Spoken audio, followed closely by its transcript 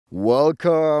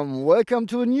Welcome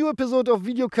to a new episode of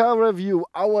Video Car Review,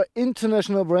 our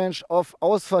international branch of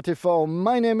Ausfahrt TV.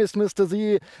 My name is Mr.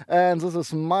 Z and this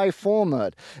is my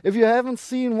format. If you haven't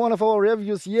seen one of our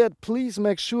reviews yet, please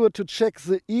make sure to check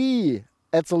the E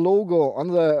at the logo on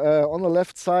the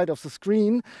left side of the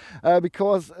screen,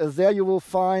 because there you will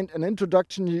find an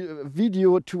introduction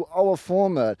video to our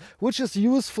format, which is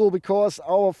useful because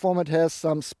our format has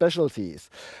some specialties.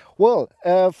 Well,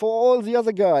 for all the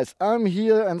other guys, I'm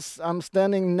here and I'm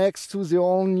standing next to the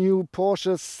all-new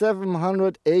Porsche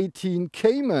 718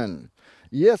 Cayman.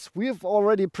 Yes, we've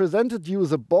already presented you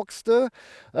the Boxster,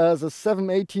 the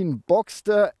 718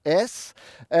 Boxster S,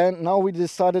 and now we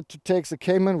decided to take the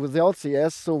Cayman without the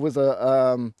S, so with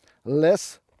a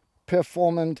less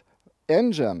performant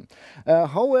engine.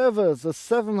 However, the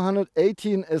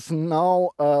 718 is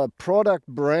now a product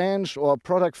branch or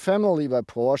product family by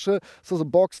Porsche. So the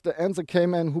Boxster and the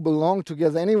Cayman, who belong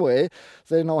together anyway,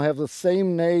 they now have the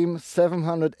same name,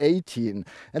 718.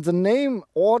 And the name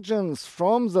origins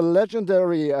from the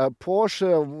legendary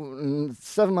Porsche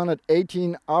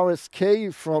 718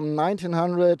 RSK from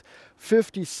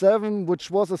 1957, which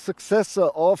was a successor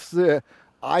of the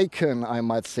icon, I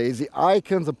might say, the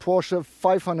Porsche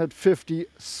 550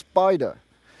 Spider.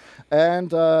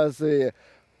 And the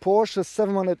Porsche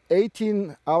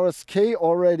 718 RSK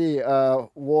already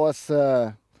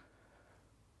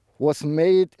was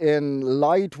made in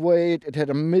lightweight. It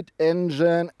had a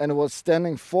mid-engine and it was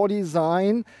standing for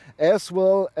design as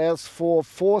well as for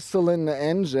four-cylinder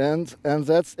engines, and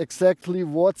that's exactly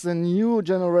what the new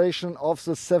generation of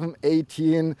the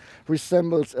 718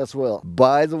 resembles as well.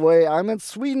 By the way, I'm in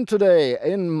Sweden today,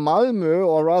 in Malmö,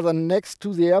 or rather next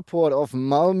to the airport of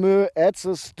Malmö, at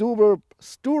the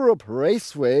Sturup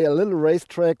Raceway, a little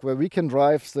racetrack where we can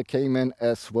drive the Cayman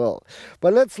as well.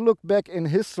 But let's look back in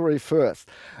history first.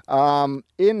 In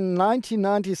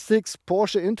 1996,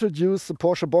 Porsche introduced the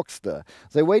Porsche Boxster.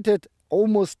 They waited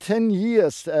almost 10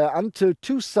 years until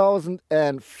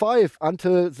 2005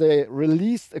 until they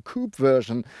released a coupe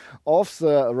version of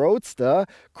the Roadster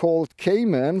called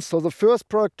Cayman. So the first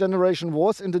product generation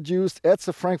was introduced at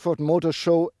the Frankfurt Motor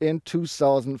Show in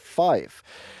 2005.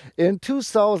 In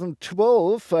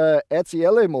 2012 at the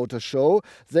LA Motor Show,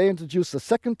 they introduced the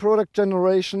second product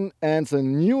generation, and the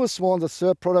newest one, the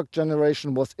third product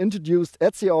generation, was introduced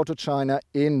at the Auto China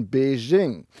in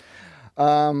Beijing.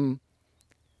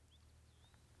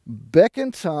 Back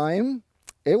in time,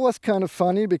 it was kind of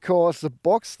funny because the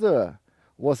Boxster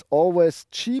was always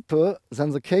cheaper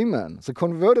than the Cayman. The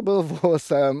convertible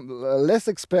was less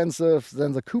expensive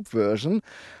than the coupe version,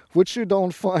 which you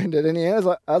don't find at any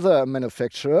other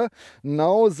manufacturer.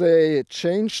 Now they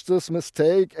changed this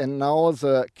mistake, and now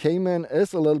the Cayman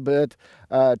is a little bit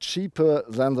cheaper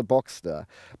than the Boxster.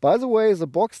 By the way, the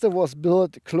Boxster was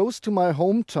built close to my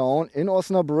hometown in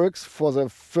Osnabrück for the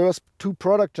first two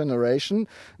product generation.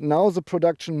 Now the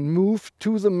production moved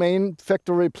to the main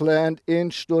factory plant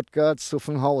in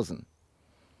Stuttgart-Zuffenhausen.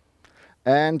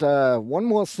 And one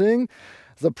more thing,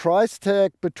 the price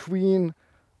tag between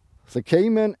the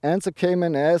Cayman and the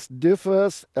Cayman S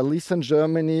differs, at least in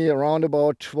Germany, around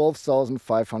about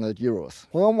 12,500 euros.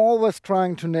 Well, I'm always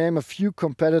trying to name a few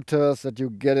competitors that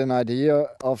you get an idea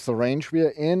of the range we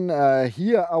are in.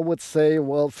 Here I would say,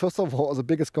 well, first of all, the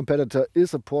biggest competitor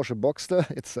is a Porsche Boxster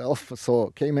itself,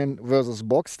 so Cayman versus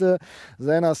Boxster.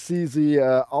 Then I see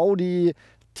the Audi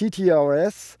TT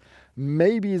RS,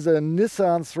 maybe the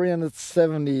Nissan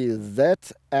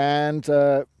 370Z, and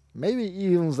maybe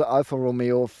even the Alfa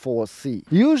Romeo 4C.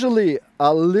 Usually I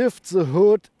lift the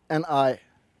hood and I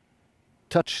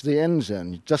touch the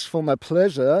engine just for my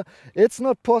pleasure. It's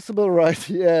not possible right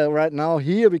now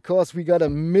here because we got a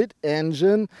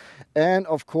mid-engine, and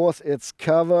of course it's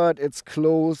covered, it's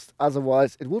closed,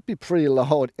 otherwise it would be pretty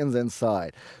loud in the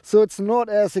inside. So it's not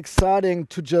as exciting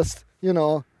to just, you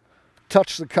know,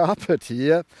 touch the carpet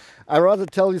here. I rather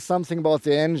tell you something about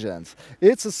the engines.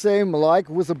 It's the same like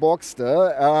with the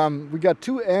Boxster. We got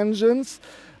two engines.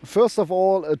 First of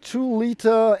all, a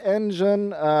 2-liter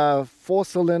engine,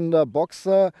 4-cylinder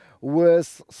Boxster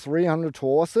with 300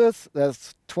 horses.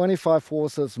 That's 25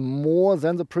 horses more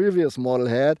than the previous model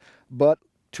had, but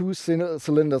 2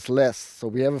 cylinders less. So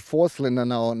we have a 4-cylinder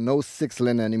now, no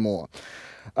 6-cylinder anymore.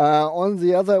 On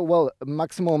the other, well,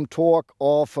 maximum torque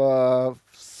of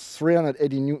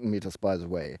 380 Newton meters, by the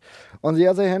way. On the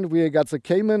other hand, we got the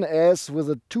Cayman S with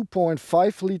a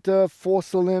 2.5-liter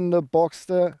 4-cylinder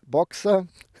Boxer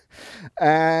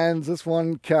And this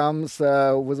one comes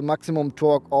with a maximum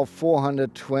torque of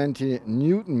 420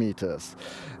 Newton meters.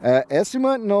 As you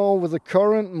might know, with the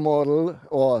current model,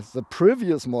 or the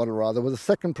previous model rather, with the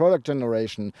second product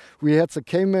generation, we had the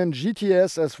Cayman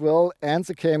GTS as well and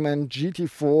the Cayman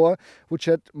GT4, which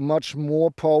had much more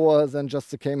power than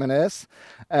just the Cayman S.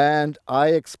 And I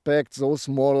expect those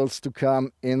models to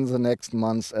come in the next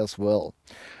months as well.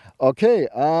 Okay,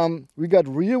 we got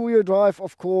rear-wheel drive,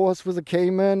 of course, with the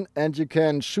Cayman, and you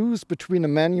can choose between a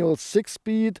manual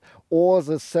 6-speed or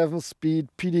the 7-speed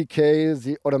PDK,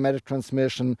 the automatic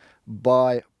transmission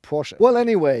by Porsche. Well,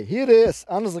 anyway, here it is,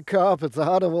 under the carpet, the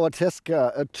heart of our test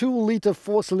car, a 2-liter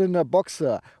 4-cylinder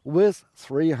boxer with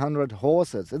 300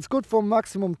 horses. It's good for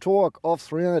maximum torque of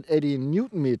 380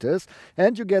 Newton meters,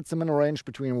 and you get them in a range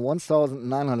between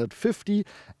 1,950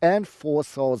 and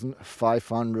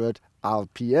 4,500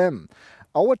 RPM.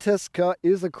 Our test car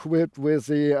is equipped with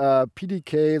the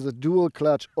PDK, the dual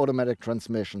clutch automatic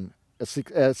transmission, a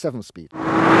 7-speed.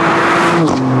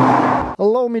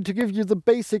 Allow me to give you the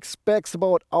basic specs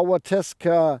about our test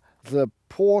car, the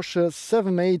Porsche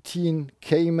 718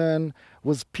 Cayman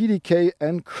with PDK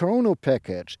and chrono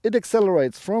package. It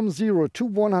accelerates from 0 to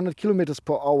 100 kilometers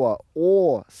per hour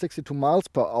or 62 miles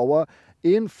per hour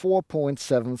in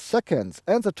 4.7 seconds,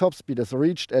 and the top speed is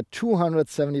reached at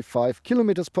 275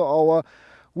 kilometers per hour,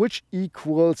 which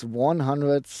equals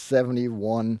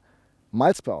 171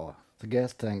 miles per hour. The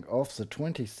gas tank of the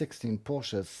 2016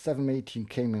 Porsche 718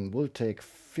 Cayman will take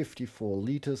 54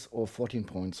 liters or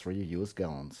 14.3 US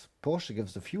gallons. Porsche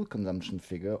gives a fuel consumption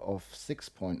figure of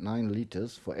 6.9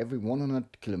 liters for every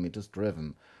 100 kilometers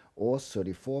driven, or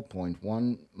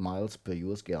 34.1 miles per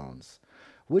US gallons.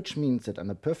 Which means that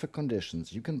under perfect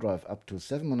conditions you can drive up to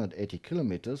 780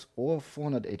 kilometers or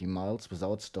 480 miles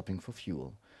without stopping for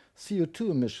fuel.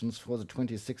 CO2 emissions for the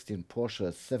 2016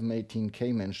 Porsche 718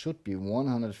 Cayman should be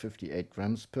 158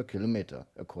 grams per kilometer,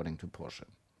 according to Porsche.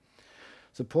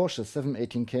 The Porsche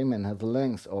 718 Cayman has a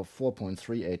length of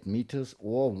 4.38 meters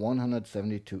or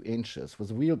 172 inches,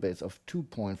 with a wheelbase of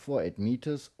 2.48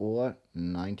 meters or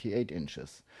 98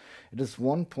 inches. It is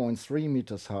 1.3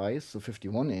 meters high, so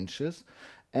 51 inches,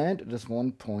 and it is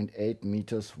 1.8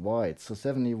 meters wide, so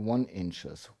 71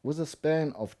 inches, with a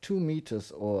span of 2 meters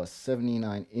or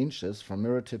 79 inches from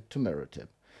mirror tip to mirror tip.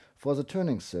 For the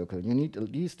turning circle you need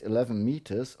at least 11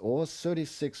 meters or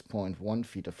 36.1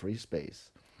 feet of free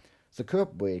space. The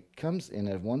curb weight comes in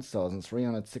at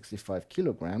 1,365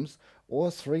 kilograms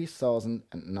or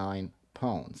 3,009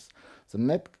 pounds. The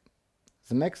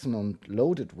maximum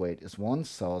loaded weight is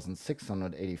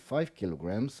 1,685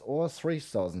 kilograms or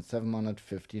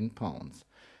 3,715 pounds.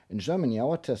 In Germany,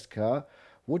 our test car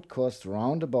would cost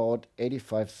around about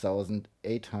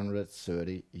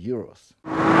 85,830 euros.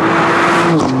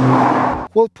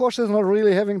 Well, Porsche is not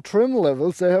really having trim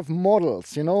levels, they have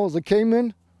models. You know, the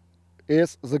Cayman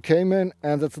is the Cayman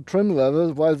and that's the trim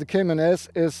level, while the Cayman S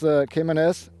is the Cayman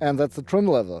S and that's the trim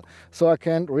level. So I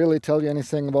can't really tell you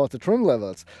anything about the trim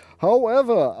levels.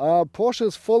 However, Porsche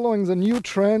is following the new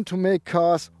trend to make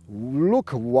cars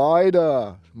look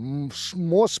wider,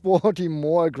 more sporty,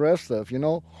 more aggressive, you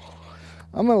know.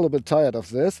 I'm a little bit tired of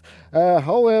this.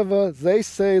 However, they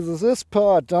say that this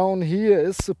part down here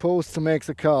is supposed to make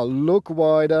the car look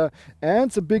wider,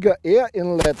 and the bigger air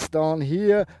inlets down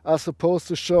here are supposed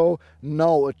to show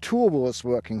now a turbo is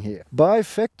working here. By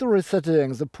factory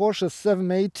settings, the Porsche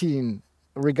 718,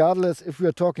 regardless if we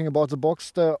are talking about the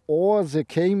Boxster or the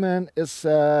Cayman, is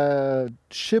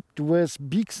shipped with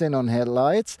beak xenon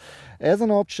headlights. As an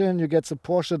option, you get the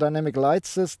Porsche dynamic light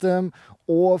system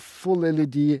or full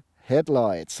LED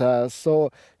headlights.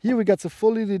 So here we got the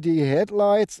full LED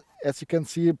headlights. As you can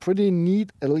see, pretty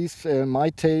neat, at least in my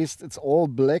taste. It's all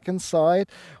black inside,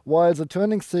 while the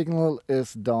turning signal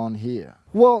is down here.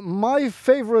 Well, my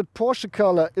favorite Porsche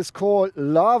color is called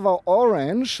Lava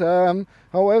Orange.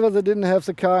 However, they didn't have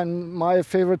the car in my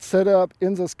favorite setup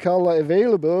in this color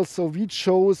available, so we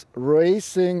chose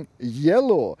Racing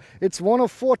Yellow. It's one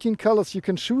of 14 colors you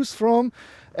can choose from,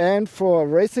 and for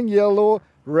Racing Yellow,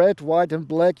 red, white and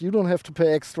black, you don't have to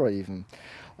pay extra even.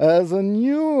 The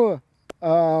new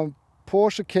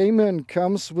Porsche Cayman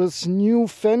comes with new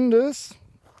fenders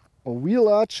or wheel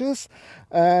arches,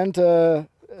 and the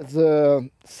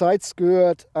side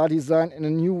skirt are designed in a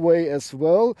new way as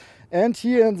well. And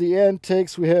here in the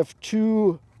intakes we have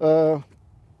two lamellas.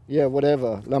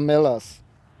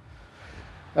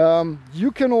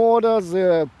 You can order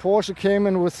the Porsche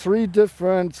Cayman with 3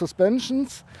 different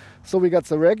suspensions. So we got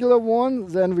the regular one,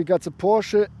 then we got the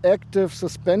Porsche Active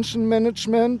Suspension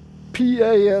Management,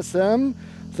 PASM,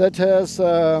 that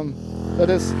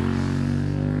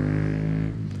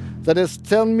that is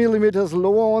 10 millimeters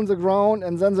lower on the ground,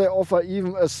 and then they offer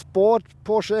even a sport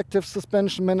Porsche active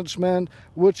suspension management,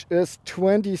 which is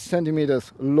 20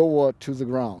 centimeters lower to the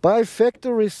ground. By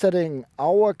factory setting,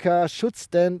 our car should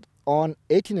stand on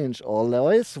 18-inch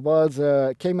alloys, while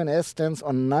the Cayman S stands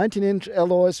on 19-inch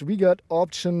alloys. We got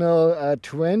optional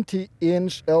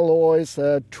 20-inch alloys,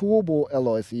 turbo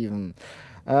alloys even.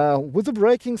 With the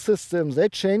braking systems, they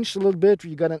changed a little bit.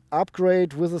 We got an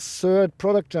upgrade with the third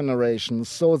product generation.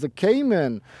 So the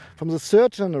Cayman from the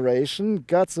third generation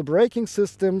got the braking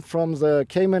system from the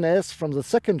Cayman S from the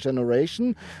second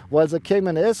generation, while the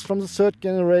Cayman S from the third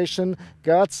generation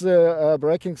got the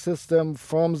braking system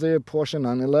from the Porsche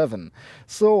 911.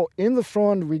 So in the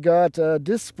front we got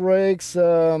disc brakes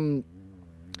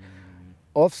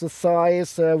of the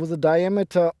size with a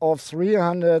diameter of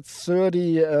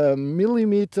 330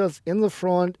 millimeters in the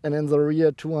front, and in the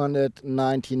rear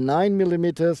 299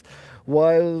 millimeters,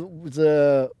 while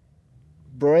the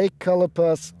brake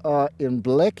calipers are in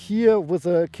black here with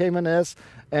the Cayman S,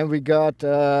 and we got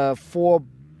 4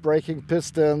 braking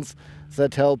pistons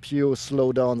that help you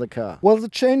slow down the car. Well, the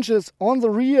changes on the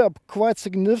rear are quite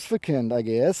significant, I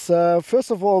guess.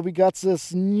 First of all, we got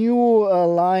this new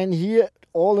line here,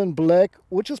 all in black,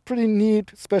 which is pretty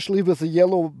neat, especially with the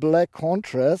yellow-black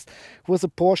contrast with the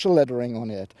Porsche lettering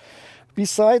on it.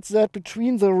 Besides that,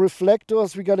 between the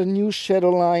reflectors, we got a new shadow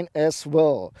line as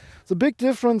well. The big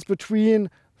difference between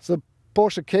the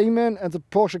Porsche Cayman and the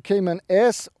Porsche Cayman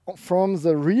S from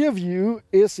the rear view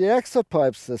is the exit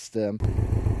pipe system.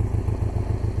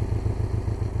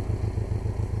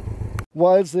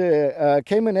 While the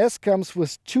Cayman S comes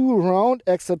with 2 round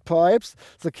exit pipes,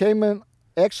 the Cayman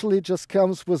actually just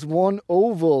comes with 1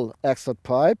 oval exit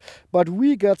pipe, but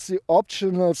we got the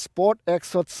optional sport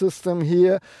exit system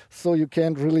here, so you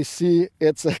can't really see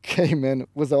it's a Cayman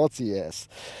without the S.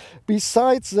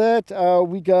 Besides that,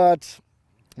 we got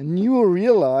new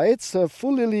rear lights,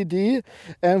 full LED,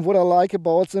 and what I like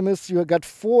about them is you got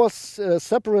 4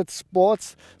 separate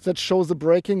spots that show the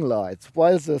braking lights,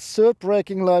 while the third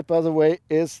braking light, by the way,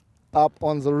 is up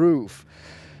on the roof.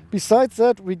 Besides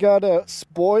that, we got a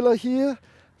spoiler here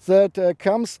that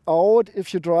comes out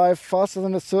if you drive faster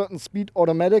than a certain speed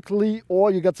automatically,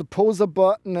 or you got the poser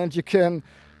button and you can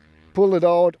pull it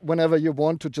out whenever you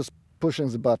want to, just pushing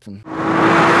the button.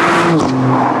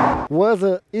 Well,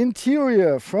 the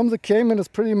interior from the Cayman is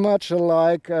pretty much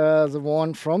like the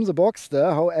one from the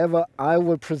Boxster. However, I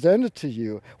will present it to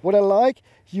you. What I like,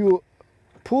 you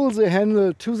pull the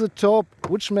handle to the top,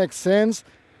 which makes sense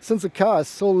since the car is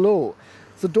so low.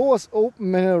 The doors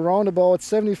open in a roundabout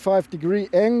 75-degree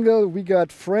angle. We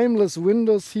got frameless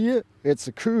windows here. It's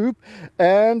a coupe.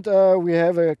 And we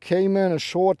have a Cayman, a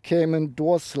short Cayman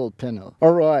door sill panel.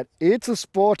 Alright, it's a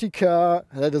sporty car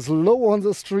that is low on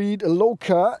the street, a low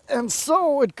car. And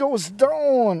so it goes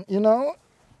down, you know,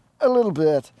 a little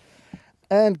bit.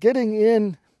 And getting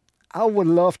in, I would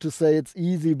love to say it's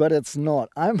easy, but it's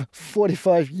not. I'm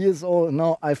 45 years old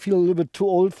now. I feel a little bit too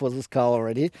old for this car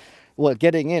already. Well,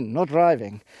 getting in, not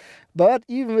driving. But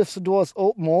even if the doors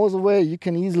open all the way, you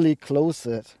can easily close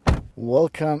it.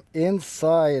 Welcome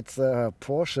inside the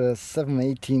Porsche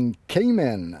 718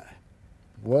 Cayman.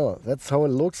 Well, that's how it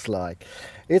looks like.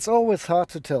 It's always hard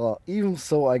to tell. Even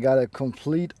so, I got a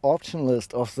complete option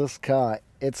list of this car.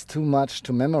 It's too much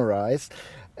to memorize.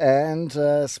 And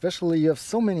especially you have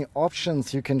so many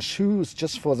options you can choose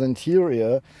just for the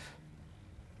interior.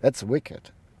 That's wicked.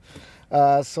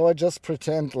 So I just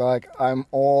pretend like I'm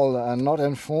all not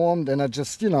informed, and I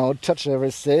just, you know, touch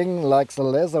everything, like the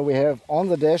leather we have on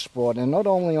the dashboard. And not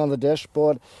only on the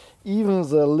dashboard, even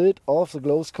the lid of the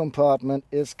closed compartment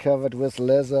is covered with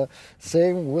leather.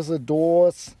 Same with the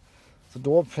doors, the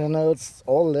door panels,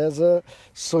 all leather.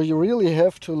 So you really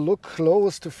have to look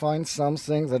close to find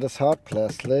something that is hard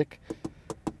plastic,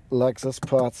 like this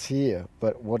parts here.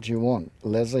 But what you want?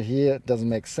 Leather here doesn't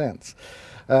make sense.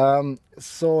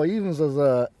 So even though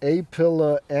the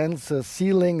A-pillar and the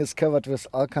ceiling is covered with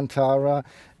Alcantara,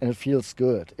 and it feels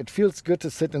good. It feels good to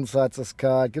sit inside this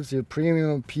car. It gives you a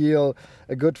premium appeal,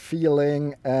 a good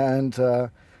feeling, and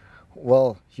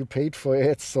well, you paid for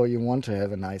it, so you want to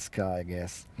have a nice car, I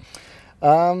guess.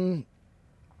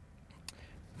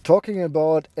 Talking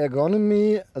about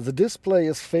ergonomy, the display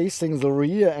is facing the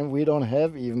rear, and we don't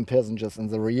have even passengers in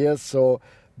the rear, so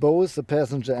both the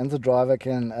passenger and the driver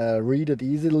can read it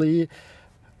easily.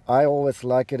 I always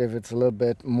like it if it's a little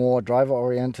bit more driver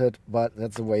oriented, but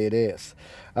that's the way it is.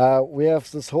 We have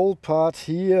this whole part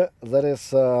here that is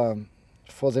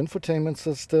for the infotainment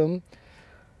system,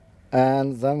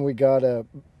 and then we got a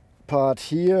part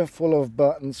here full of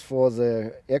buttons for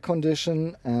the air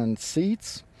condition and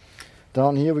seats.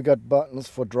 Down here we got buttons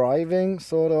for driving,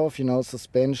 sort of, you know,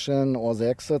 suspension or the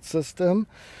exit system.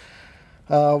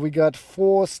 We got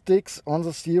 4 sticks on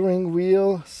the steering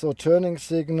wheel, so turning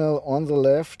signal on the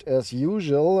left as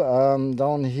usual.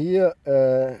 Down here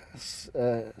a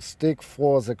stick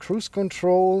for the cruise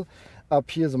control,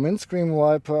 up here the windscreen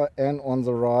wiper, and on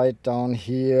the right down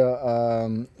here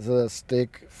the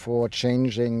stick for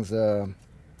changing the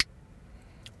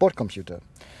board computer.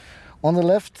 On the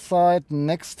left side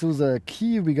next to the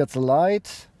key we got the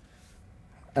light.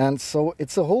 And so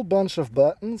it's a whole bunch of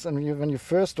buttons, and when you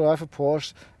first drive a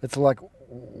Porsche, it's like,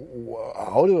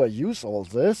 how do I use all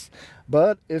this?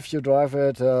 But if you drive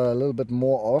it a little bit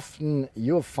more often,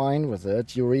 you're fine with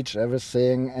it. You reach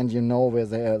everything, and you know where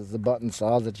the buttons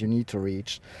are that you need to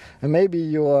reach. And maybe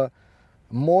you're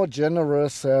more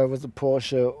generous with the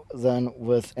Porsche than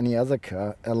with any other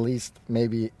car. At least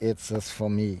maybe it's this for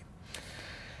me.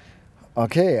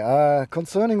 Okay,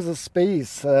 concerning the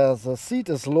space, the seat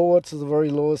is lowered to the very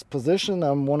lowest position.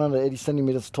 I'm 180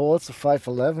 centimeters tall, so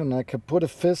 5'11". I can put a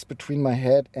fist between my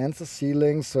head and the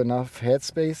ceiling, so enough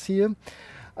headspace here.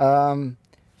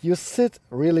 You sit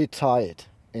really tight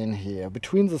in here.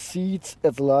 Between the seats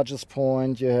at the largest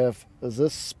point you have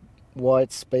this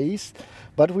wide space,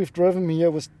 but we've driven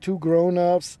here with 2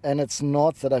 grown-ups, and it's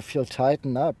not that I feel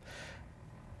tightened up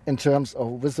in terms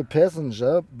of with the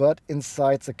passenger, but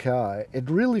inside the car. It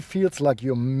really feels like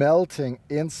you're melting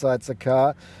inside the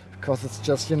car, because it's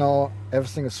just, you know,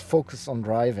 everything is focused on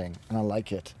driving, and I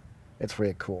like it. It's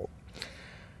really cool.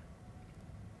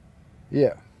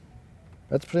 Yeah,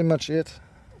 that's pretty much it.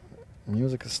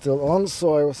 Music is still on,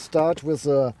 so I will start with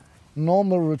a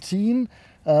normal routine.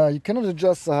 You cannot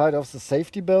adjust the height of the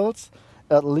safety belts.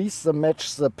 At least they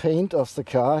match the paint of the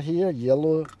car here,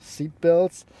 yellow seat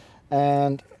belts.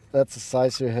 And that's the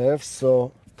size you have,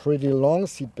 so pretty long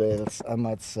seat belts, I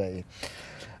might say.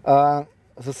 The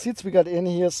seats we got in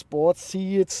here, sports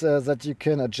seats that you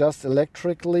can adjust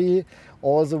electrically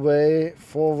all the way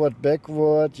forward,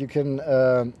 backward. You can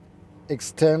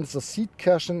extend the seat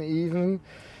cushion even.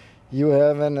 You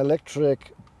have an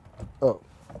electric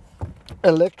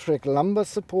lumbar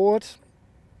support,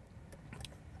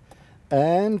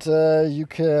 and you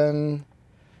can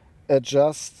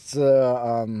adjust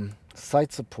the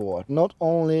side support, not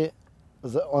only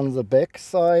on the back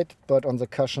side, but on the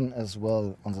cushion as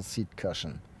well, on the seat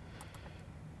cushion.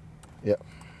 Yeah.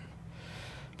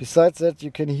 Besides that,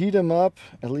 you can heat them up,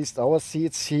 at least our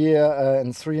seats here,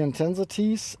 in 3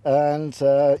 intensities, and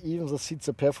even the seats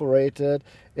are perforated.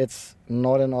 It's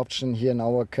not an option here in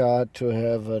our car to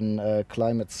have a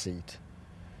climate seat.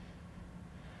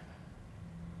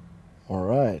 All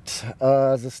right,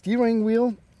 the steering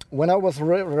wheel. When I was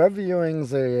reviewing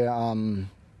the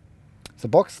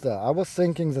Boxster, I was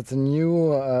thinking that the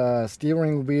new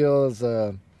steering wheel,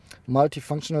 the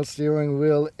multifunctional steering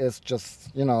wheel, is just,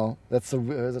 you know, that's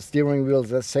the steering wheel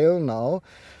they sell now,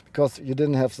 because you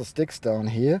didn't have the sticks down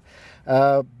here.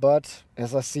 But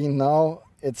as I see now,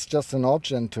 it's just an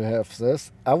option to have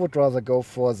this. I would rather go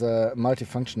for the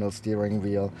multifunctional steering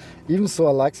wheel. Even so,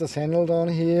 I like this handle down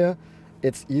here.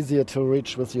 It's easier to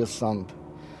reach with your thumb.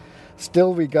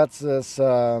 Still, we got this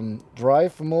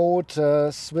drive mode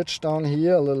switch down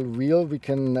here, a little wheel. We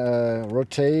can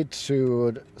rotate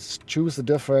to choose the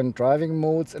different driving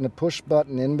modes, and a push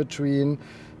button in between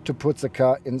to put the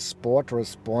car in sport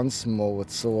response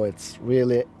mode. So it's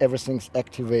really, everything's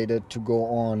activated to go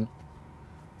on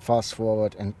fast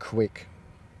forward and quick.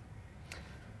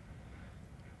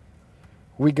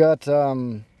 We got,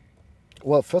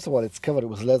 well, first of all, it's covered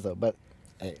with leather, but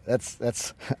hey, that's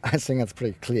I think that's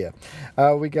pretty clear.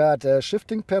 We got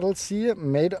shifting pedals here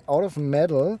made out of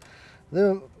metal.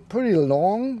 They're pretty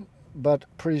long, but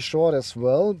pretty short as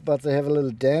well. But they have a little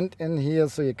dent in here,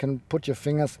 so you can put your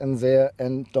fingers in there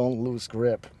and don't lose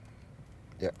grip.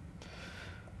 Yeah.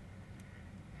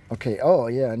 Okay. Oh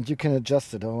yeah, and you can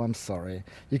adjust it. Oh, I'm sorry.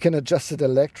 You can adjust it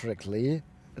electrically.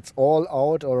 It's all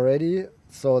out already.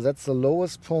 So that's the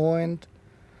lowest point.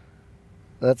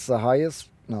 That's the highest.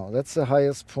 No, that's the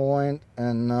highest point,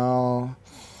 and now,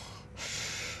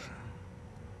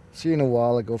 see you in a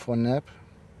while, I go for a nap.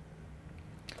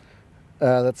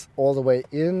 That's all the way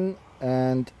in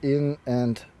and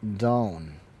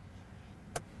down.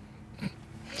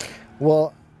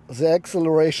 Well, the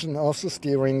acceleration of the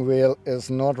steering wheel is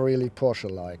not really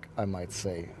Porsche-like, I might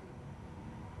say.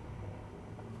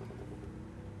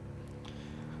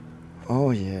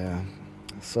 Oh yeah,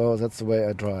 so that's the way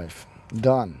I drive.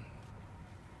 Done.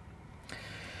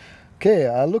 Okay,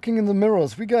 looking in the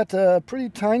mirrors, we got pretty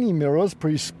tiny mirrors,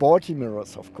 pretty sporty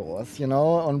mirrors, of course, you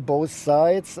know, on both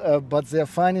sides, but they're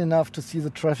fine enough to see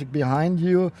the traffic behind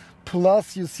you,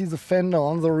 Plus you see the fender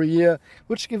on the rear,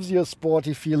 which gives you a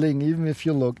sporty feeling even if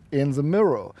you look in the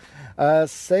mirror.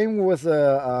 Same with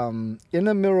the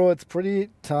inner mirror, it's pretty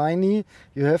tiny.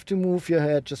 You have to move your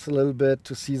head just a little bit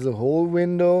to see the whole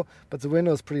window, but the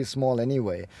window is pretty small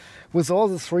anyway. With all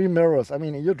the 3 mirrors, I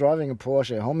mean, you're driving a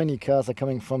Porsche, how many cars are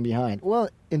coming from behind? Well,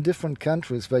 in different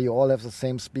countries where you all have the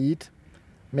same speed,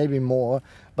 maybe more,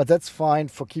 but that's fine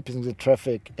for keeping the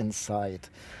traffic inside.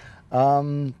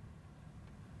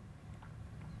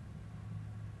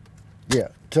 Yeah,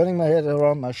 turning my head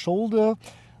around my shoulder.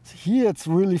 Here it's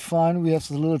really fine. We have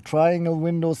the little triangle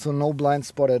window, so no blind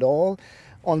spot at all.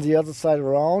 On the other side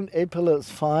around, A-pillar is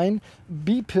fine.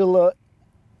 B-pillar,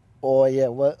 or yeah,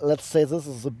 well, let's say this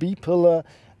is the B-pillar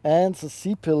and the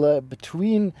C-pillar.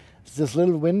 Between this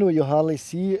little window you hardly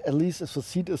see, at least if the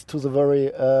seat is to the very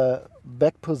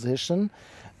back position.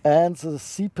 And the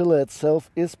C-pillar itself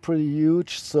is pretty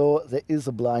huge, so there is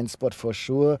a blind spot for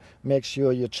sure. Make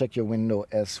sure you check your window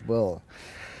as well.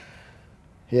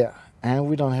 Yeah, and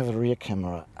we don't have a rear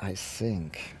camera, I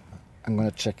think. I'm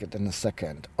gonna check it in a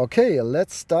second. Okay,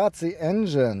 let's start the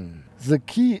engine. The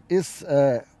key is,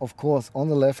 of course, on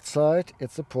the left side.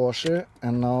 It's a Porsche,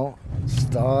 and now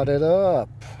start it up.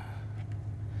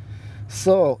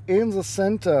 So, in the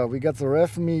center, we got the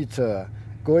rev meter.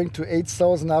 Going to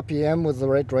 8,000 RPM with the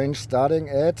rate range starting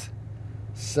at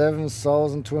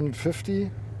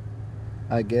 7,250,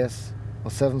 I guess,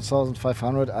 or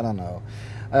 7,500, I don't know.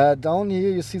 Down here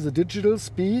you see the digital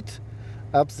speed.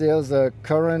 Up there the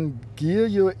current gear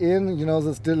you're in, you know,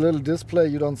 this little display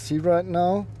you don't see right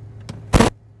now.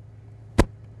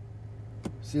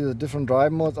 See the different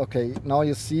drive modes. Okay, now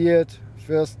you see it,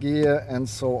 first gear and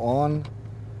so on.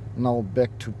 Now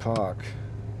back to park.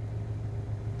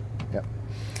 Yeah.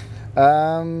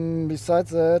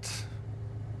 Besides that,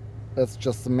 that's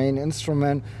just the main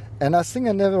instrument. And I think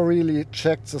I never really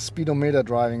checked the speedometer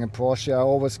driving a Porsche. I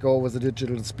always go with the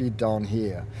digital speed down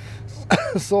here.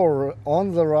 So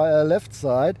on the left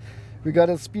side, we got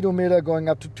a speedometer going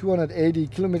up to 280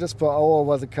 kilometers per hour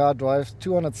while the car drives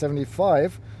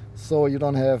 275. So you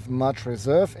don't have much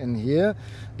reserve in here.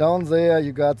 Down there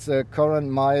you got the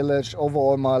current mileage,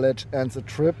 overall mileage, and the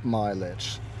trip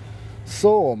mileage.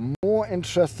 So, more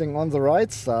interesting on the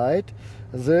right side,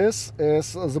 this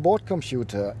is the board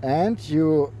computer, and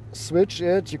you switch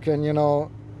it, you can, you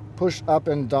know, push up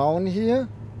and down here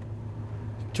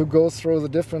to go through the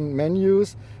different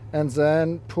menus, and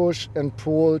then push and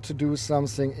pull to do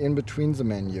something in between the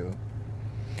menu.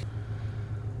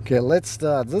 Okay, let's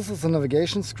start. This is the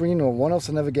navigation screen, or one of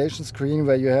the navigation screen,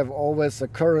 where you have always a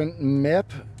current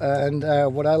map. And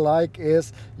what I like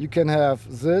is you can have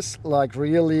this like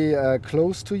really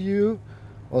close to you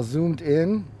or zoomed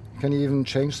in. You can even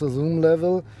change the zoom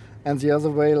level. And the other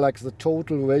way, like the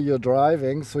total where you're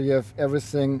driving, so you have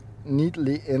everything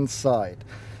neatly inside.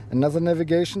 Another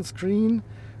navigation screen,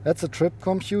 that's a trip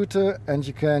computer, and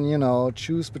you can, you know,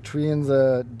 choose between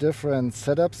the different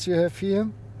setups you have here.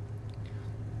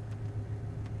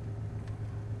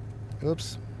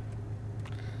 Oops.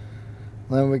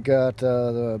 Then we got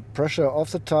the pressure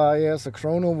of the tires, the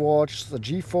chrono watch, the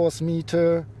G-force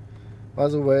meter. By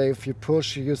the way, if you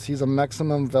push, you see the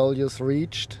maximum values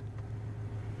reached.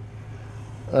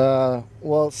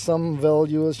 Well, some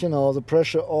values, you know, the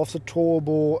pressure of the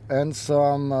turbo and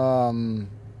some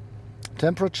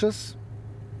temperatures.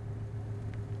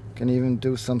 Can even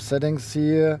do some settings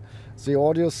here. The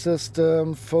audio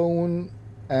system, phone,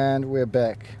 and we're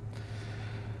back.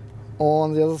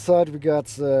 On the other side we got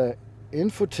the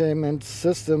infotainment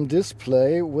system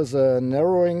display with a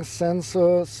narrowing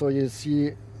sensor, so you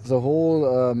see the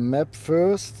whole map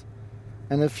first,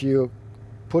 and if you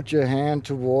put your hand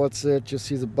towards it you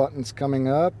see the buttons coming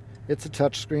up. It's a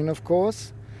touch screen, of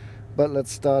course, but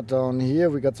let's start down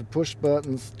here. We got the push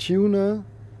buttons tuner,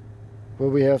 where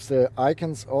we have the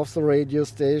icons of the radio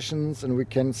stations and we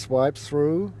can swipe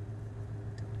through.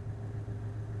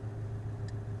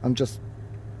 I'm just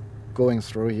going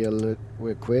through here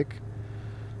real quick.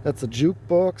 That's a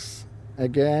jukebox.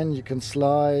 Again, you can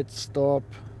slide, stop,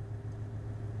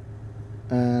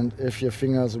 and if your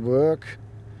fingers work,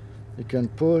 you can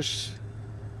push.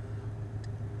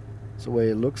 That's the way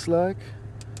it looks like.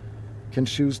 You can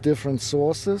choose different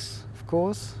sources, of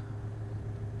course.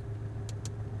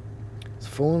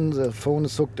 The phone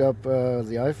is hooked up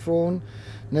the iPhone.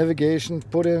 Navigation,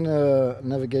 put in a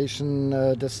navigation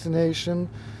destination.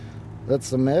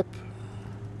 That's the map.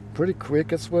 Pretty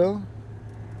quick as well.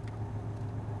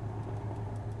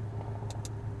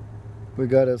 We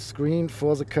got a screen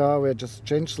for the car where I just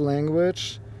change the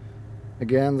language.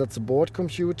 Again, that's a board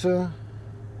computer.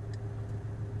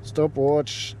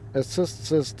 stopwatch, assist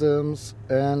systems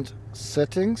and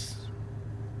settings.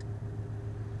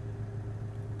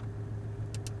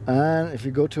 And if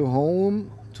you go to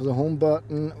home, to the home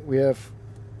button, we have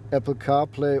Apple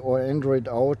CarPlay or Android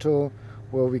Auto,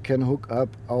 where we can hook up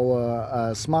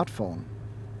our smartphone.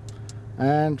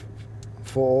 And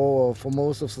for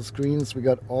most of the screens we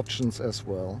got options as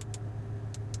well.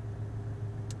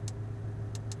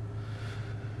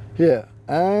 Here,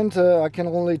 and I can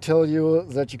only tell you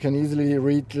that you can easily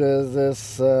read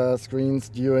this screens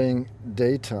during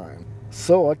daytime.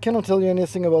 So I cannot tell you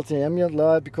anything about the ambient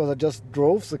light because I just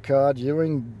drove the car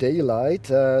during daylight,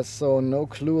 so no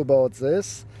clue about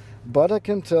this. But I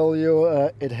can tell you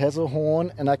it has a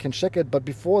horn and I can check it. But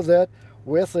before that,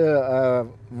 with a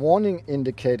warning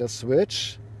indicator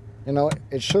switch, you know,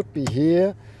 it should be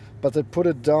here, but they put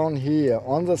it down here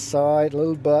on the side,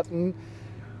 little button.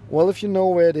 Well, if you know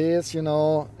where it is, you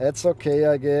know, it's okay,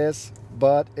 I guess,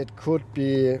 but it could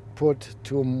be put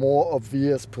to a more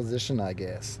obvious position, I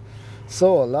guess.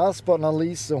 So, last but not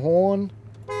least, the horn.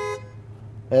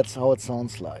 That's how it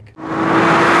sounds like.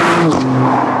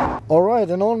 Alright,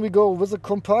 and on we go with the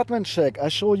compartment check. I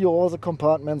show you all the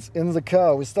compartments in the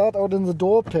car. We start out in the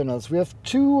door panels. We have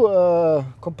two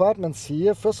compartments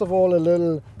here. First of all, a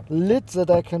little lid that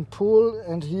I can pull,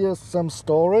 and here's some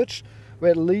storage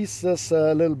where at least this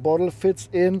little bottle fits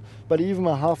in, but even a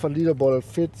 ½ liter bottle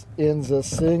fits in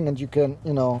this thing, and you can,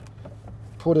 you know,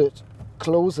 put it,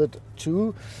 close it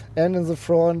too. And in the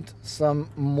front, some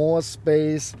more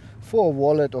space for a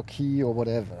wallet or key or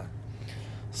whatever.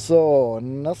 So,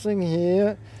 nothing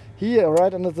here. Here,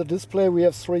 right under the display, we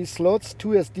have 3 slots, 2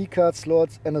 SD card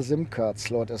slots and a SIM card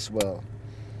slot as well.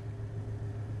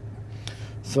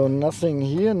 So, nothing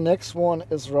here. Next one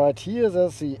is right here.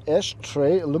 There's the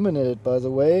ashtray, illuminated by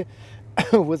the way,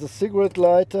 with a cigarette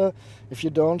lighter. If you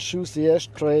don't choose the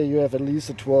ashtray, you have at least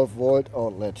a 12-volt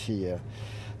outlet here.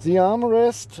 The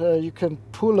armrest you can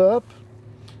pull up,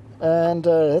 and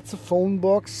it's a phone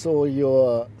box, so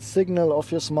your signal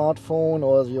of your smartphone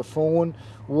or your phone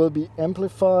will be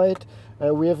amplified.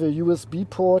 We have a USB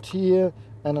port here,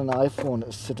 and an iPhone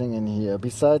is sitting in here.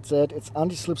 Besides that, it's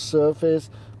anti-slip surface,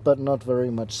 but not very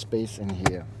much space in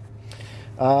here.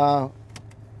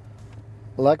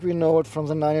 Like we know it from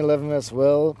the 911 as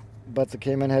well, but the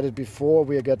Cayman had it before.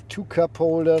 We got 2 cup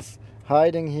holders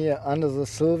hiding here under the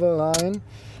silver line.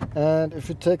 And if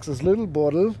you take this little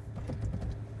bottle,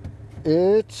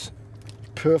 it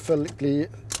perfectly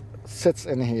sits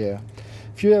in here.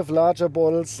 If you have larger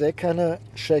bottles, they kind of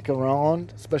shake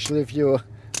around, especially if you're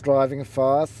driving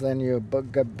fast, then you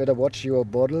better watch your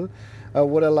bottle.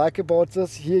 What I like about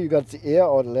this, here you got the air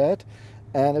outlet,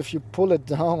 and if you pull it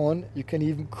down, you can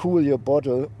even cool your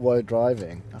bottle while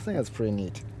driving. I think that's pretty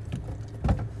neat.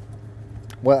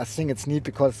 Well, I think it's neat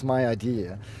because it's my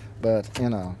idea, but you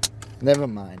know, never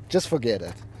mind. Just forget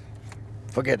it.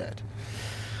 Forget it.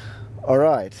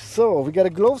 Alright, so we got a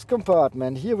gloves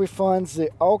compartment. Here we find the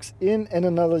aux in and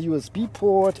another USB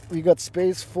port. We got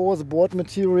space for the board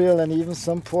material and even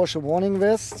some Porsche warning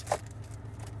vests.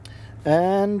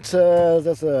 And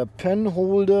there's a pen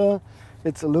holder.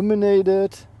 It's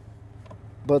illuminated,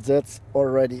 but that's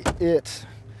already it.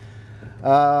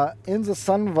 In the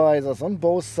sun visors on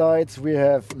both sides we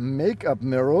have makeup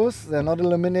mirrors. They're not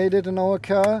illuminated in our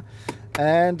car.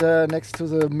 And next to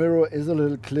the mirror is a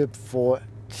little clip for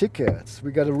tickets.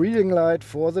 We got a reading light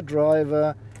for the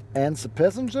driver and the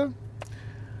passenger.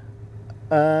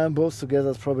 Both together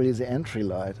is probably the entry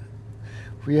light.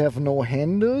 We have no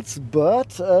handles,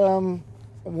 but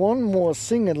one more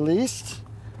thing at least.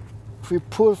 If we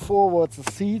pull forward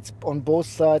the seats on both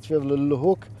sides, we have a little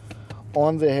hook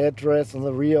on the headrest, on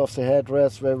the rear of the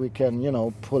headrest, where we can, you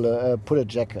know, put a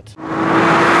jacket.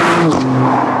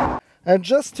 And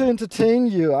just to entertain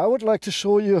you, I would like to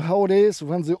show you how it is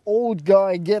when the old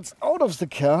guy gets out of the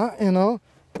car, you know.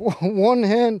 One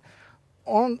hand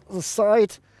on the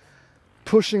side,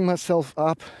 pushing myself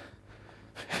up.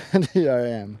 And here I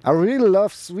am. I really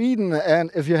love Sweden, and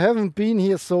if you haven't been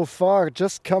here so far,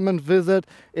 just come and visit.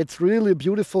 It's really a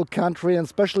beautiful country, and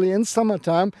especially in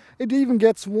summertime, it even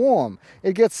gets warm.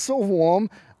 It gets so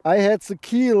warm, I had the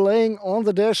key laying on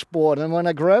the dashboard, and when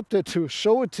I grabbed it to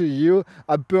show it to you,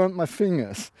 I burned my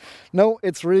fingers. No,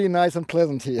 it's really nice and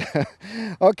pleasant here.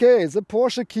 Okay, the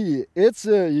Porsche key. It's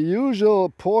a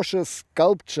usual Porsche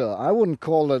sculpture. I wouldn't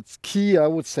call it key, I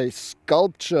would say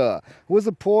sculpture, with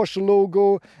a Porsche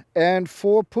logo and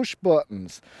 4 push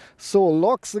buttons. So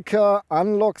lock the car,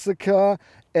 unlock the car,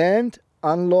 and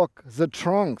unlock the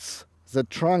trunks. The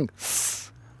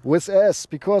trunks. with S,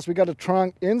 because we got a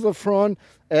trunk in the front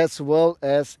as well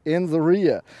as in the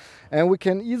rear. And we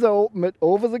can either open it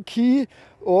over the key,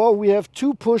 or we have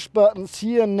two push buttons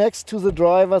here next to the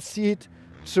driver's seat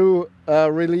to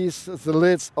release the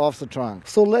lids of the trunk.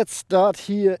 So let's start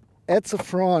here at the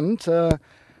front.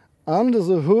 Under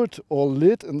the hood, or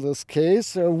lid in this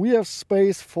case, we have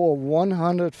space for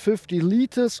 150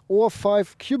 liters or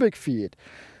 5 cubic feet.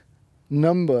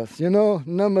 Numbers, you know,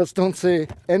 numbers don't say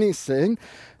anything.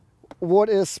 What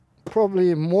is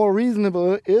probably more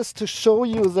reasonable is to show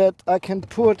you that I can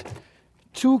put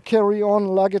 2 carry-on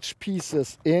luggage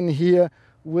pieces in here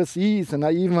with ease, and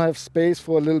I even have space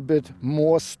for a little bit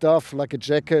more stuff like a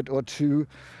jacket or 2,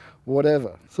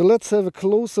 whatever. So let's have a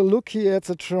closer look here at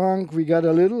the trunk. We got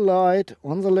a little light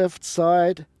on the left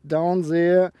side. Down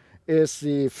there is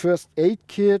the first aid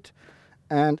kit,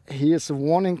 and here's a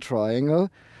warning triangle,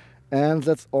 and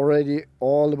that's already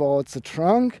all about the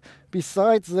trunk.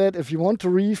 Besides that, if you want to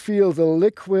refill the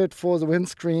liquid for the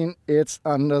windscreen, it's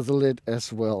under the lid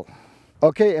as well.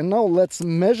 Okay, and now let's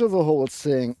measure the whole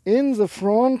thing. In the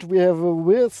front we have a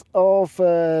width of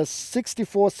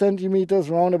 64 centimeters,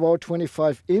 around about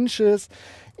 25 inches.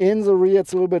 In the rear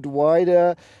it's a little bit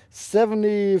wider,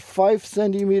 75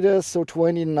 centimeters, so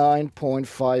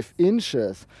 29.5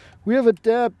 inches. We have a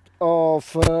depth of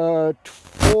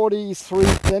 43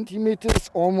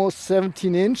 centimeters, almost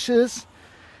 17 inches.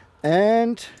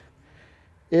 And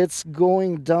it's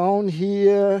going down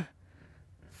here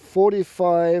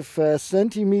 45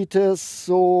 centimeters,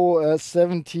 so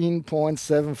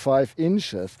 17.75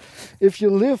 inches. If you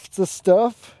lift the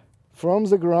stuff from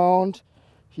the ground,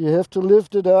 you have to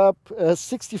lift it up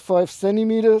 65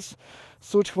 centimeters,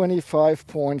 so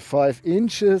 25.5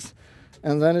 inches.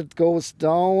 And then it goes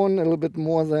down a little bit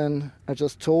more than I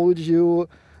just told you,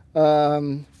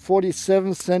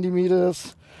 47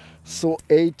 centimeters, so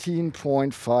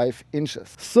 18.5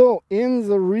 inches. So in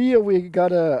the rear we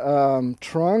got a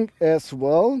trunk as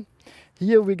well.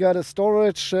 Here we got a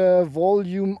storage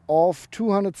volume of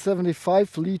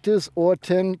 275 liters or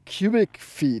 10 cubic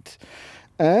feet.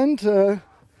 And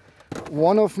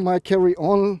one of my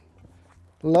carry-on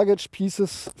luggage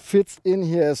pieces fits in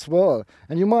here as well.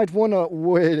 And you might wonder,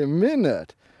 wait a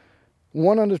minute,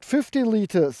 150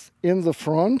 liters in the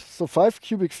front, so 5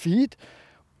 cubic feet,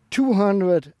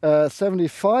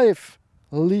 275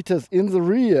 liters in the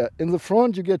rear. In the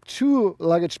front you get 2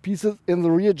 luggage pieces, in the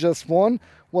rear just 1.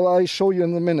 Well, I'll show you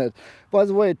in a minute. By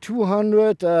the way,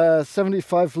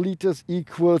 275 liters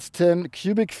equals 10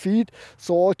 cubic feet.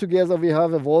 So altogether we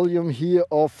have a volume here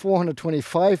of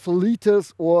 425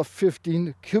 liters or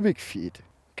 15 cubic feet.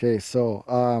 Okay, so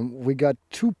we got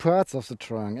 2 parts of the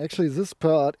trunk. Actually, this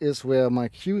part is where my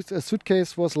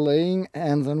suitcase was laying,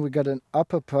 and then we got an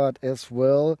upper part as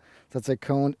well that I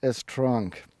count as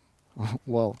trunk.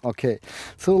 Well, okay,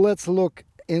 so let's look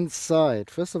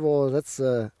inside. First of all, that's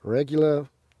a regular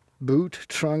boot,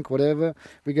 trunk, whatever.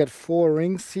 We got 4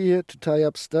 rings here to tie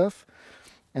up stuff,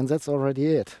 and that's already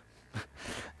it.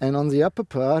 And on the upper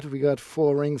part, we got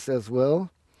 4 rings as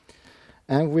well.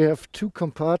 And we have 2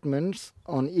 compartments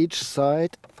on each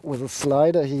side with a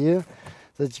slider here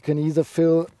that you can either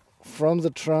fill from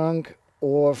the trunk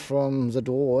or from the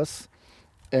doors.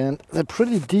 And they're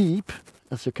pretty deep,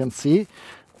 as you can see.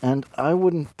 And I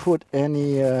wouldn't put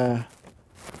any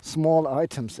small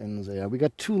items in there. We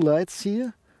got 2 lights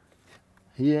here,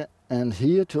 and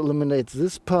here to illuminate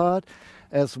this part,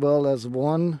 as well as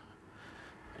 1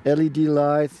 LED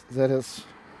light that is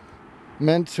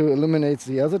meant to illuminate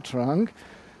the other trunk.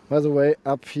 By the way,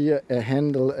 up here a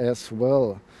handle as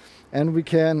well. And we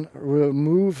can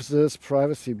remove this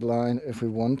privacy blind if we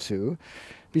want to.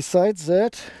 Besides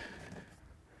that,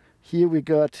 here we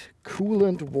got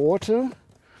coolant water.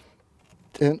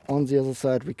 And on the other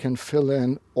side we can fill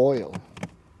in oil.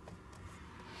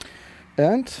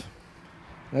 And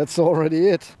that's already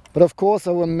it. But of course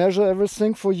I will measure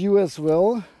everything for you as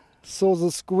well. So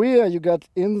the square you got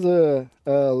in the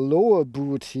lower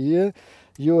boot here,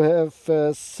 you have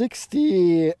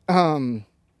 63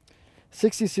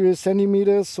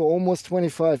 centimeters, so almost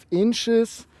 25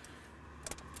 inches,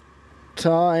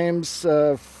 times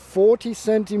 40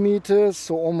 centimeters,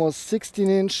 so almost 16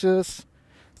 inches,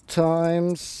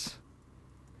 times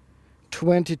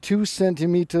 22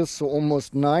 centimeters, so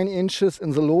almost 9 inches in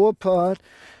the lower part.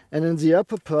 And in the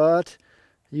upper part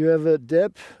you have a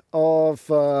depth of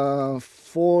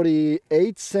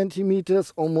 48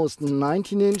 centimeters, almost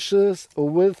 19 inches, a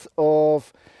width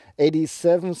of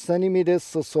 87 centimeters,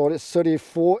 so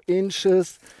 34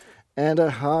 inches, and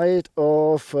a height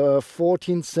of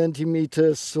 14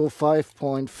 centimeters, so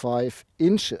 5.5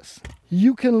 inches.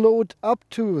 You can load up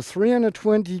to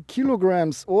 320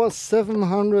 kilograms or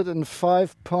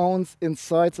 705 pounds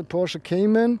inside the Porsche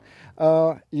Cayman.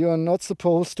 You are not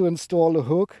supposed to install a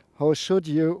hook. How should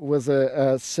you, with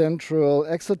a central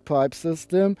exit pipe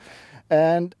system?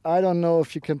 And I don't know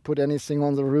if you can put anything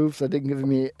on the roof. They didn't give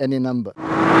me any number.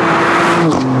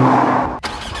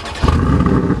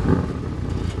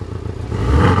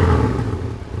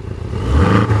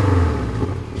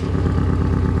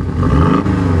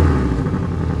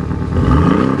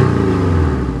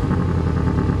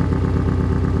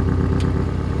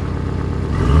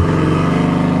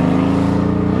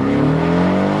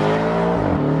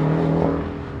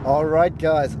 Alright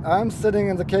guys, I'm sitting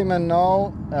in the Cayman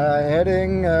now,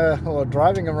 heading or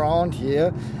driving around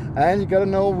here, and you gotta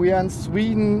know we are in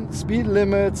Sweden. Speed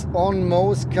limits on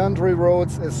most country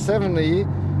roads is 70,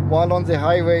 while on the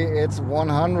highway it's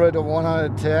 100 or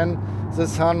 110.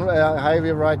 This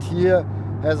highway right here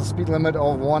has a speed limit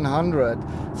of 100.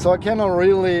 So I cannot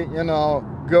really, you know,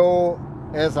 go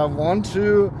as I want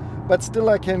to, but still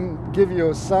I can give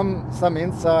you some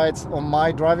insights on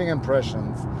my driving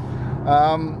impressions.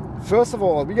 First of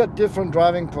all, we got different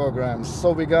driving programs.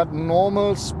 So we got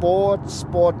normal, sport,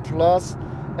 sport plus,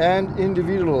 and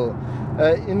individual.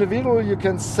 Individual you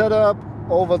can set up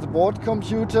over the board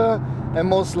computer, and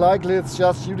most likely it's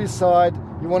just you decide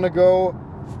you want to go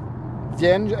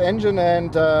the engine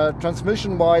and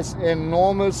transmission wise in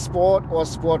normal, sport or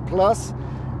sport plus,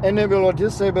 enable or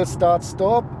disable start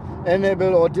stop,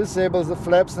 enable or disable the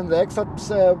flaps in the exit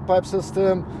pipe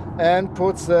system, and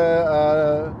puts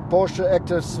the Porsche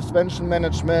active suspension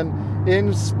management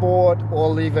in sport or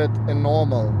leave it in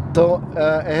normal. So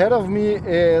ahead of me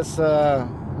is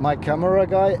my camera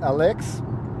guy Alex,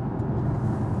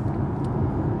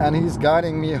 and he's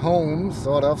guiding me home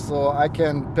sort of, so I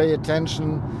can pay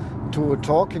attention to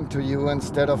talking to you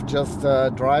instead of just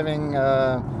driving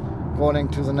according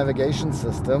to the navigation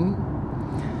system.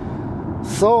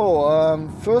 So,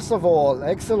 first of all,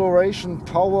 acceleration,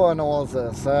 power and all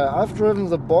this. I've driven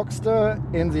the Boxster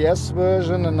in the S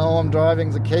version, and now I'm driving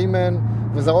the Cayman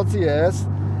without the S.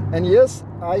 And yes,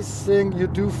 I think you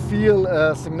do feel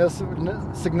a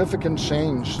significant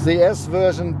change. The S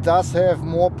version does have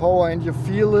more power and you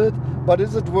feel it, but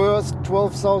is it worth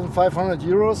 12,500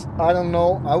 euros? I don't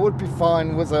know. I would be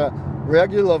fine with a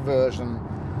regular version.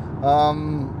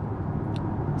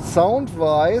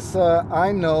 Sound-wise,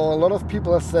 I know a lot of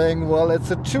people are saying, well, it's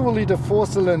a 2-liter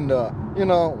 4-cylinder. You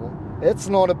know, it's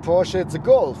not a Porsche, it's a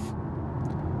Golf.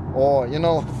 Or, you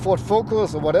know, Ford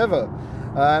Focus or whatever.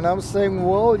 And I'm saying,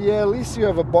 well, yeah, at least you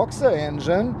have a Boxer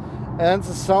engine. And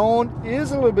the sound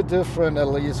is a little bit different, at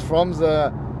least, from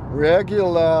the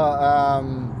regular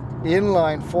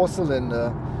inline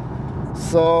 4-cylinder.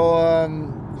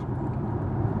 So,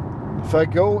 if I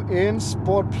go in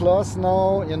Sport Plus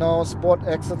now, you know, Sport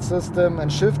exit system,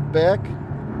 and shift back,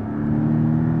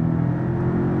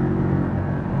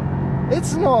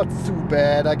 it's not too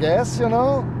bad, I guess, you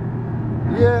know.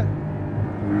 Yeah.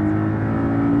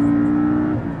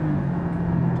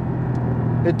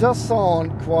 It does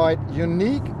sound quite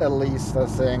unique, at least, I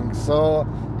think. So,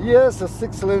 yes, a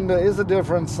 6-cylinder is a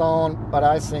different sound, but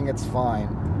I think it's fine.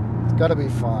 It's gotta be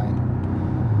fine.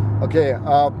 Okay,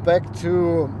 back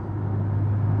to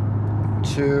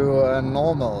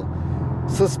normal.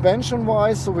 Suspension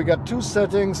wise, so we got 2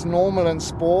 settings, normal and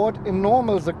sport. In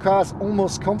normal the car is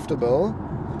almost comfortable,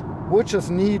 which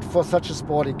is neat for such a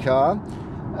sporty car.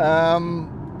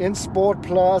 In Sport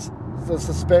Plus the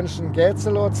suspension gets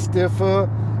a lot stiffer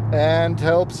and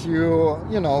helps you,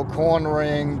 you know,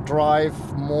 cornering, drive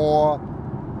more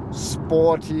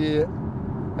sporty,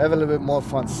 have a little bit more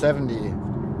fun. 70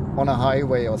 on a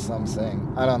highway or something,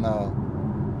 I don't know.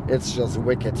 It's just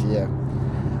wicked here.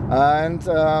 And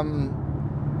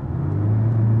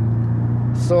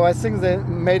so I think they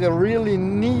made a really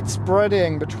neat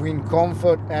spreading between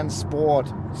comfort and sport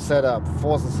setup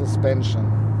for the suspension.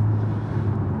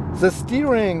 The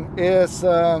steering is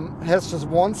has just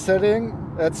one setting.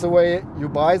 That's the way you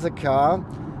buy the car.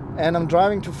 And I'm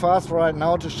driving too fast right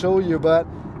now to show you, but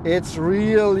it's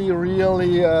really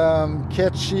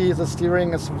catchy. The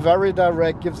steering is very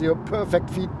direct, gives you a perfect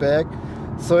feedback.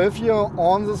 So if you're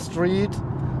on the street,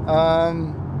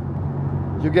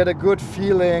 you get a good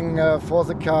feeling for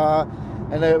the car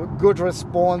and a good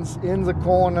response in the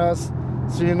corners,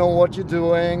 so you know what you're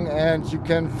doing and you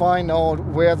can find out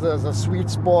where the sweet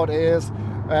spot is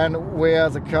and where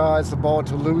the car is about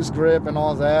to lose grip and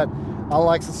all that. I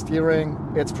like the steering,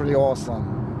 it's pretty awesome.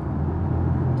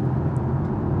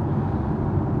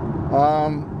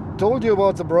 told you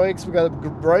about the brakes. We got a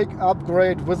brake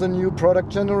upgrade with a new product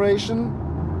generation,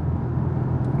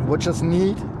 which is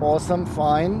neat, awesome,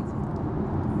 fine.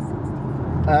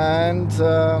 And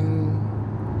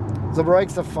the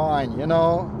brakes are fine, you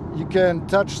know. You can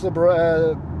touch the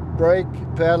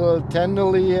brake pedal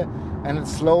tenderly and it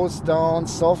slows down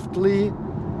softly,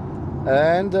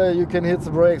 and you can hit the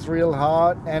brakes real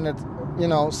hard and it, you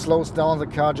know, slows down the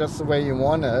car just the way you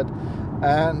want it.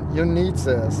 And you need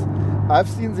this. I've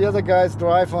seen the other guys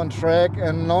drive on track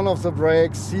and none of the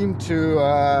brakes seem to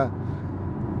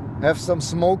have some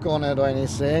smoke on it or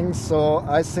anything, so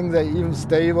I think they're even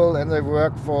stable and they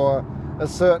work for a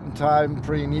certain time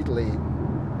pretty neatly.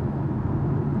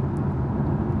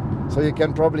 So you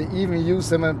can probably even use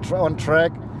them on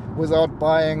track without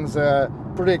buying the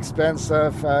pretty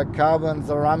expensive carbon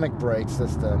ceramic brake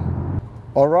system.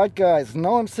 Alright guys,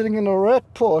 now I'm sitting in a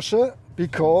red Porsche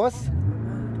because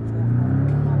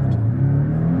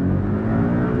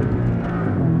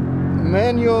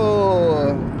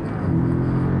manual.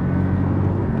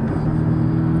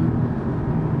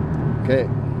 Okay.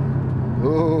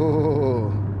 Ooh.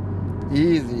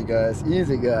 Easy guys,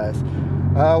 easy guys.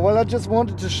 Well, I just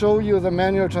wanted to show you the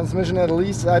manual transmission. At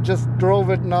least I just drove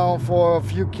it now for a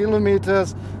few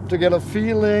kilometers to get a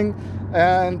feeling,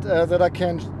 and that I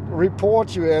can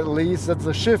report you at least that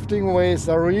the shifting ways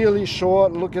are really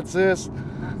short. Look at this.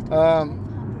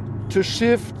 To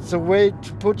shift, the way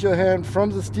to put your hand from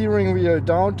the steering wheel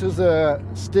down to the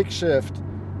stick shift,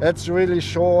 that's really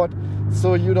short,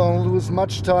 so you don't lose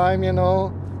much time, you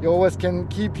know. You always can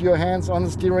keep your hands on the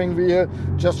steering wheel,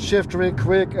 just shift real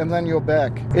quick and then you're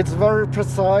back. It's very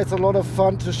precise, a lot of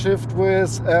fun to shift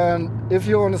with, and if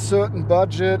you're on a certain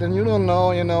budget and you don't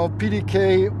know, you know,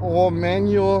 PDK or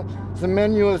manual, the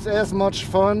manual is as much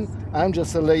fun. I'm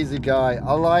just a lazy guy.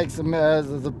 I like the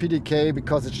PDK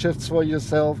because it shifts for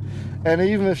yourself, and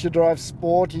even if you drive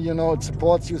sporty, you know, it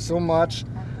supports you so much.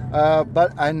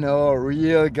 But I know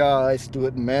real guys do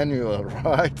it manual,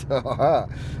 right?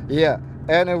 Yeah.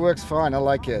 And it works fine, I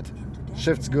like it.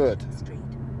 Shifts good.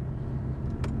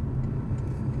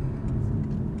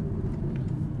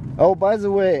 Oh, by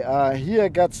the way, here I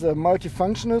got the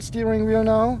multifunctional steering wheel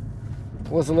now,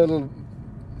 with a little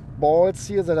balls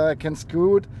here that I can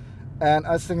scoot. And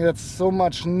I think that's so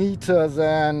much neater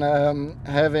than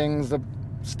having the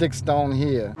sticks down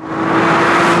here.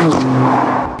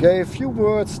 Okay, a few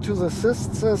words to the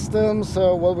assist system.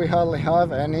 So, well, we hardly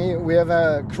have any. We have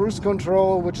a cruise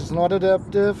control, which is not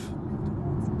adaptive.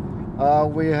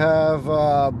 We have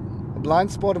a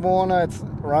blind spot warner. It's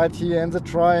right here in the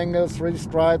triangle, 3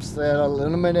 stripes that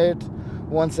illuminate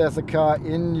once there's a car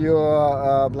in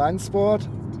your blind spot.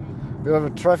 We have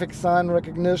a traffic sign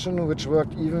recognition, which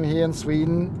worked even here in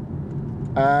Sweden.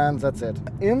 And that's it.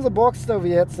 In the Boxster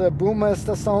we had the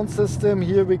Boommaster sound system.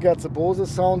 Here we got the Bose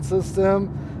sound system.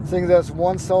 I think there's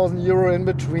 1,000 euro in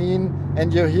between,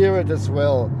 and you hear it as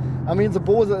well. I mean, the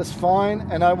Bose is fine,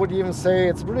 and I would even say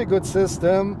it's a pretty good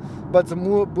system, but the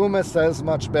Boommaster is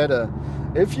much better.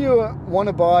 If you want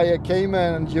to buy a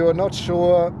Cayman and you're not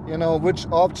sure, you know, which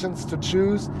options to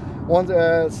choose,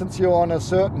 since you're on a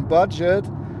certain budget,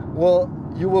 well,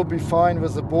 you will be fine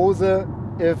with the Bose.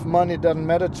 If money doesn't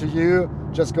matter to you,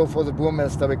 just go for the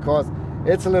Boommaster because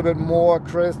it's a little bit more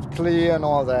crisp, clear and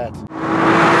all that.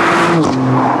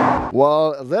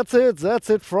 Well, that's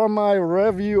it from my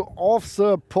review of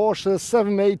the Porsche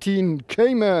 718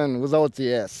 Cayman without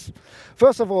the S.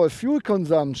 First of all, fuel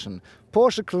consumption.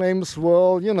 Porsche claims,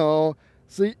 well, you know,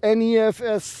 the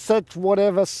NEFS set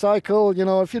whatever cycle, you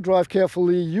know, if you drive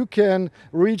carefully, you can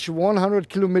reach 100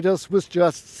 kilometers with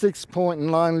just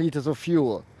 6.9 liters of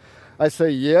fuel. I say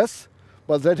yes,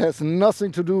 but that has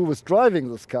nothing to do with driving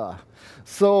this car.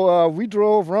 So we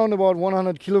drove around about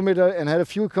 100 kilometers and had a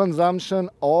fuel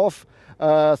consumption of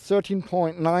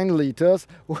 13.9 liters,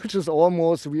 which is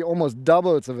we almost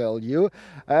doubled the value.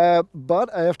 But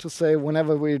I have to say,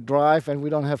 whenever we drive and we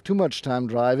don't have too much time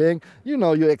driving, you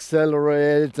know, you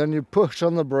accelerate and you push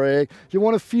on the brake. You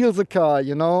want to feel the car,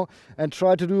 you know, and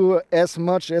try to do as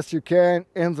much as you can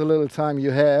in the little time you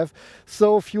have.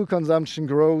 So fuel consumption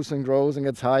grows and grows and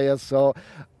gets higher. So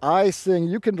I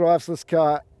think you can drive this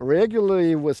car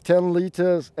regularly with 10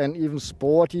 liters and even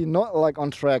sporty, not like on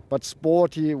track, but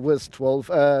sporty with 12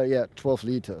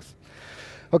 liters.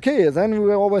 Okay, then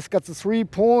we always got the 3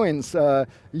 points.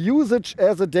 Usage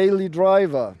as a daily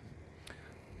driver.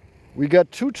 We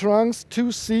got 2 trunks,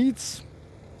 2 seats.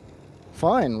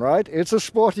 Fine, right? It's a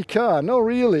sporty car. No,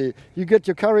 really. You get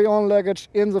your carry-on luggage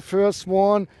in the first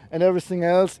one and everything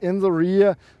else in the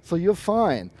rear, so you're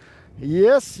fine.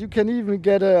 Yes, you can even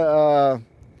get a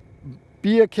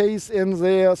beer case in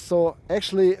there, so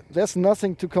actually there's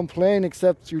nothing to complain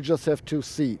except you just have 2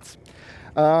 seats.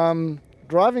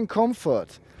 Driving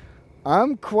comfort,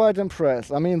 I'm quite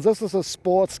impressed. I mean, this is a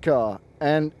sports car,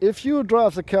 and if you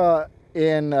drive the car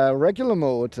in regular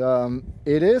mode,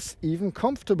 it is even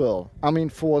comfortable. I mean,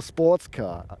 for a sports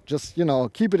car, just, you know,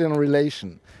 keep it in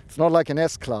relation. It's not like an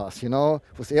S-Class, you know,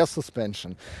 with air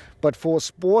suspension. But for a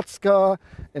sports car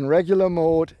in regular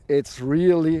mode, it's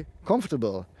really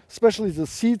comfortable. Especially the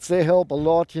seats, they help a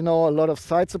lot, you know, a lot of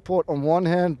side support on one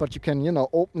hand, but you can, you know,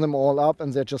 open them all up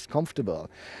and they're just comfortable.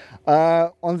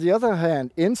 On the other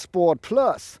hand, in Sport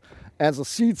Plus, and the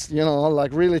seats, you know,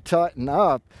 like really tighten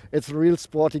up, it's a real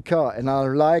sporty car, and I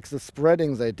like the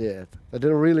spreading they did. They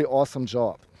did a really awesome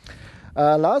job.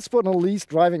 Last but not least,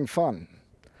 driving fun.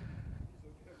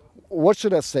 What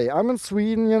should I say? I'm in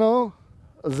Sweden, you know.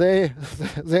 They're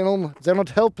not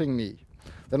helping me.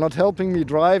 They're not helping me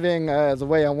driving the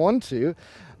way I want to,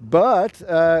 but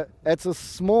at the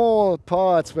small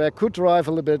parts where I could drive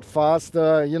a little bit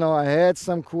faster, you know, I had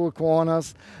some cool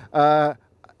corners.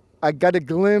 I got a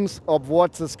glimpse of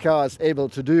what this car is able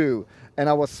to do, and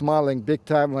I was smiling big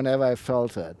time whenever I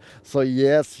felt it. So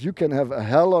yes, you can have a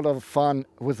hell lot of fun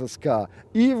with this car,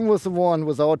 even with the one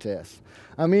without S.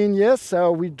 I mean, yes,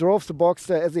 we drove the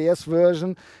Boxster as the S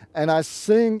version, and I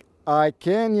think I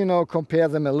can, you know, compare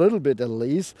them a little bit at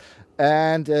least.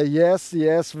 And yes, the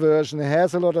S version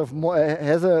has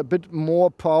has a bit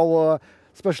more power,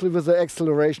 especially with the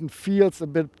acceleration, feels a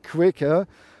bit quicker.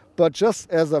 But just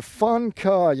as a fun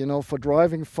car, you know, for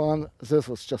driving fun, this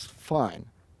was just fine.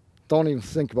 Don't even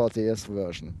think about the S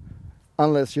version.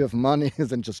 Unless you have money,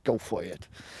 then just go for it.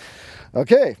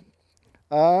 Okay,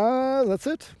 that's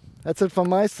it. That's it from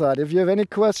my side. If you have any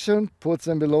question, put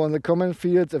them below in the comment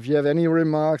field. If you have any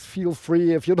remarks, feel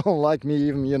free. If you don't like me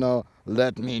even, you know,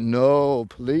 let me know,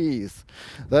 please.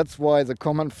 That's why the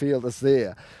comment field is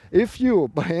there. If you,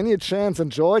 by any chance,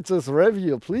 enjoyed this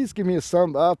review, please give me a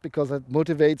thumb up, because it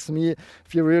motivates me.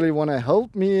 If you really want to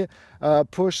help me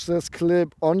push this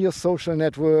clip on your social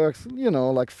networks, you know,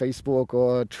 like Facebook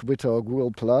or Twitter or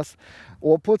Google+,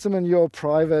 or put them in your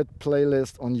private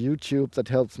playlist on YouTube, that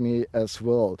helps me as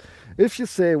well. If you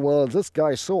say, well, this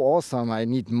guy is so awesome, I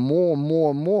need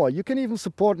more, you can even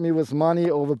support me with money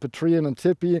over Patreon and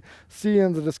Tippy. See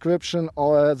in the description,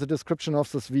 or the description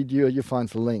of this video, you find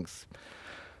the links.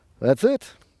 That's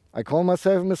it. I call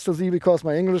myself Mr. Z because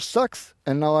my English sucks,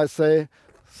 and now I say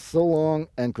so long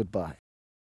and goodbye.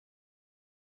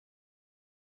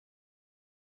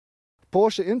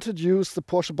 Porsche introduced the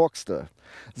Porsche Boxster.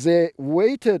 They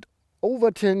waited over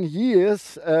 10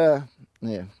 years. 9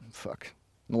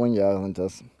 Jahre sind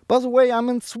das. By the way, I'm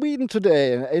in Sweden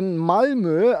today, in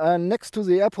Malmö, next to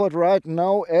the airport right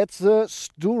now at the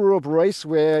Sturup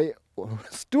Raceway.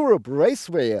 Sturup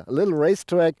Raceway, a little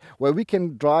racetrack where we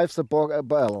can drive the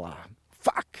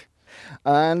fuck.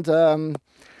 And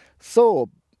so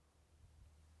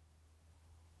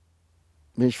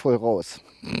bin ich voll raus.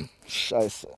 Scheiße.